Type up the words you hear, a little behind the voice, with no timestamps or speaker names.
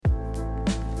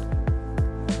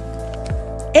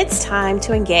It's time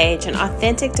to engage in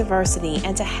authentic diversity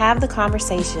and to have the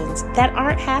conversations that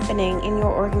aren't happening in your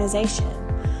organization.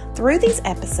 Through these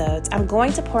episodes, I'm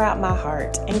going to pour out my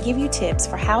heart and give you tips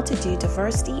for how to do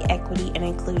diversity, equity, and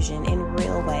inclusion in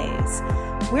real ways.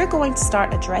 We're going to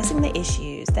start addressing the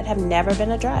issues that have never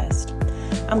been addressed.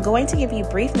 I'm going to give you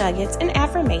brief nuggets and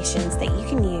affirmations that you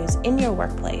can use in your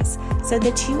workplace so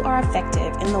that you are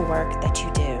effective in the work that you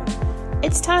do.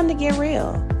 It's time to get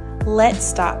real. Let's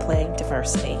stop playing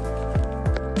diversity.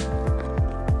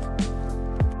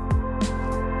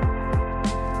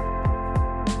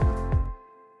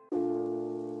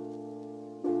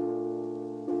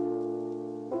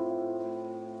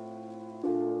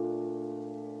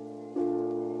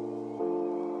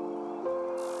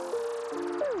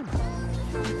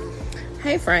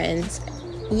 Hey friends,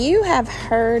 you have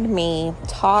heard me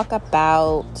talk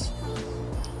about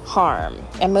harm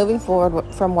and moving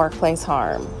forward from workplace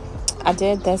harm. I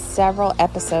did this several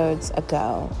episodes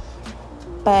ago,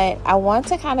 but I want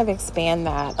to kind of expand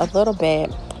that a little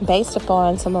bit based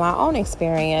upon some of my own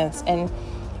experience and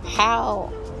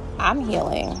how I'm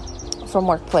healing from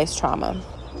workplace trauma.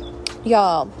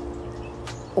 Y'all,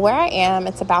 where I am,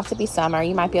 it's about to be summer.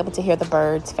 You might be able to hear the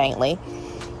birds faintly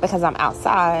because I'm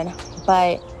outside,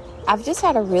 but I've just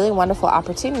had a really wonderful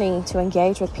opportunity to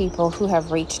engage with people who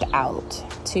have reached out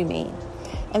to me.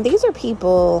 And these are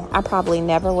people I probably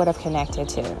never would have connected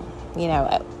to. You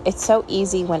know, it's so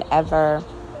easy whenever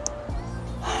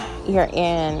you're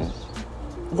in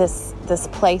this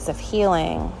place of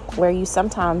healing where you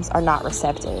sometimes are not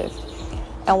receptive.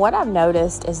 And what I've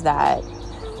noticed is that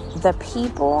the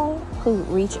people who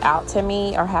reach out to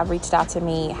me or have reached out to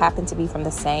me happen to be from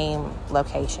the same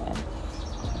location.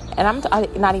 And I'm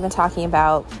not even talking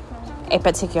about a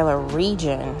particular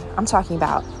region. I'm talking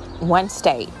about one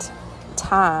state,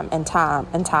 time and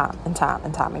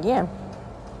time again.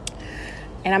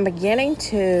 And I'm beginning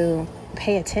to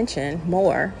pay attention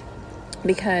more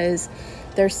because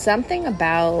there's something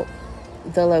about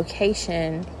the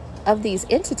location of these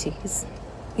entities,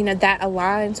 that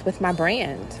aligns with my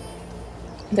brand.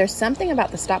 There's something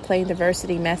about the Stop Playing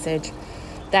Diversity message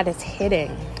that is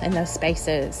hitting in those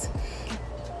spaces.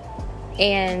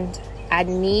 And I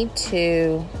need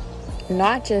to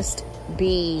not just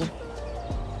be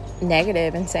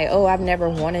negative and say, oh, I've never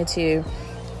wanted to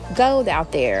go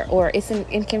out there, or it's an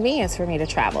inconvenience for me to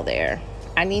travel there.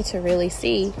 I need to really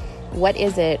see what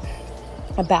is it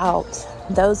about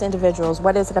those individuals,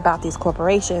 what is it about these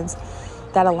corporations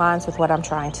that aligns with what I'm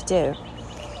trying to do.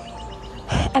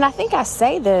 And I think I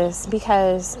say this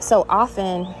because so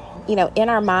often, in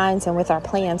our minds and with our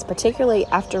plans, particularly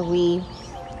after we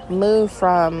move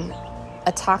from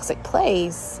a toxic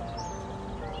place,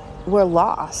 we're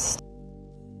lost.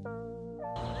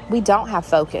 We don't have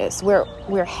focus.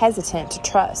 We're hesitant to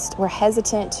trust. We're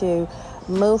hesitant to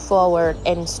move forward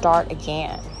and start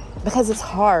again because it's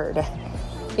hard.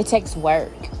 It takes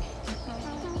work.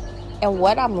 And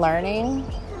what I'm learning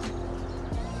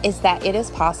is that it is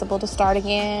possible to start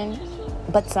again,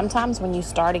 but sometimes when you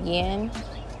start again,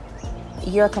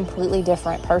 you're a completely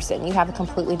different person. You have a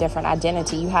completely different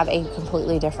identity. You have a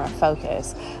completely different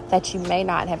focus that you may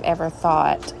not have ever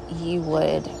thought you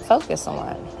would focus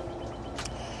on.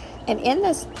 And in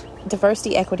this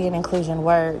diversity, equity, and inclusion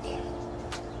work,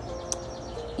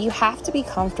 you have to be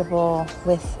comfortable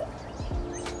with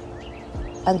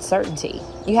uncertainty.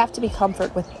 You have to be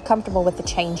comfortable with the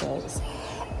changes.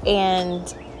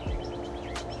 And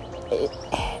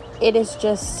it is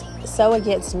just so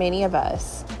against many of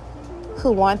us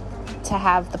who want to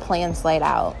have the plans laid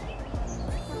out,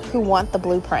 who want the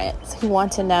blueprints, who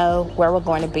want to know where we're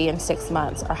going to be in 6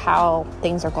 months or how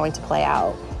things are going to play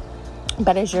out.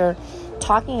 But as you're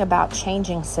talking about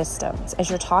changing systems, as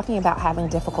you're talking about having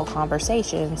difficult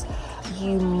conversations,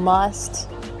 you must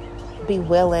be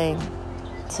willing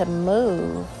to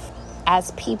move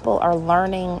as people are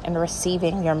learning and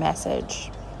receiving your message,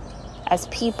 as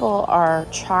people are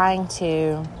trying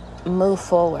to move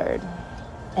forward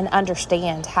and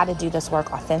understand how to do this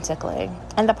work authentically.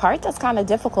 And the part that's kind of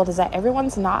difficult is that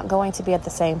everyone's not going to be at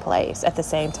the same place at the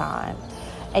same time.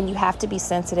 And you have to be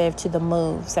sensitive to the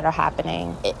moves that are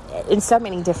happening in so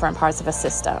many different parts of a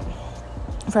system.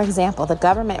 For example, the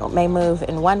government may move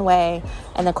in one way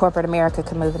and then corporate America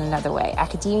could move in another way.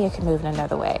 Academia could move in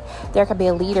another way. There could be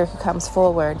a leader who comes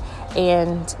forward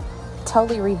and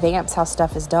totally revamps how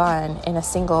stuff is done in a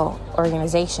single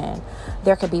organization.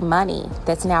 There could be money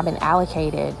that's now been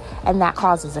allocated and that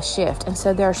causes a shift. And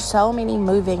so there are so many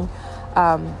moving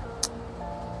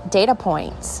data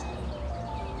points,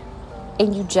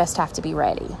 and you just have to be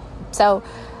ready. So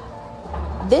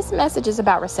this message is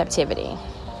about receptivity.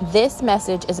 This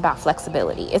message is about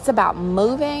flexibility. It's about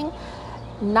moving,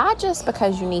 not just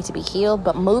because you need to be healed,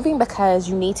 but moving because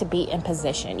you need to be in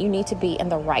position. You need to be in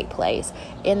the right place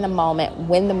in the moment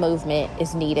when the movement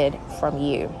is needed from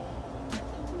you.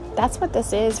 That's what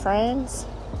this is, friends.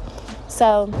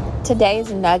 So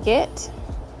today's nugget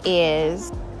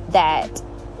is that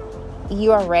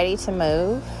you are ready to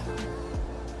move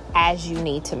as you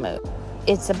need to move.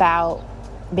 It's about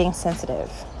being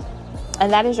sensitive.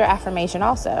 And that is your affirmation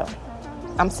also.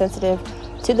 I'm sensitive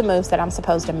to the moves that I'm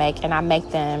supposed to make, and I make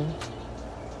them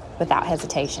without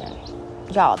hesitation.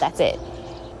 Y'all, that's it.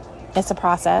 It's a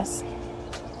process,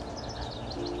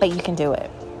 but you can do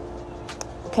it.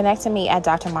 Connect to me at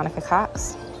Dr. Monica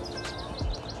Cox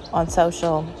on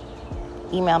social.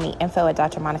 Email me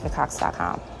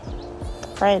info@drmonicacox.com.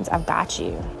 Friends, I've got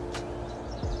you.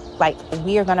 Like,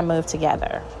 we are going to move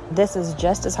together. This is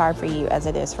just as hard for you as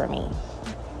it is for me.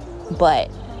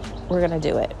 But we're going to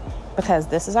do it because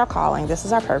this is our calling. This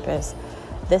is our purpose.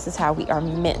 This is how we are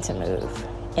meant to move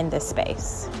in this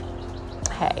space.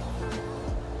 Hey,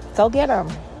 go get them.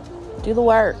 Do the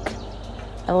work.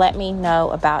 And let me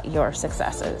know about your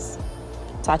successes.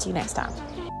 Talk to you next time.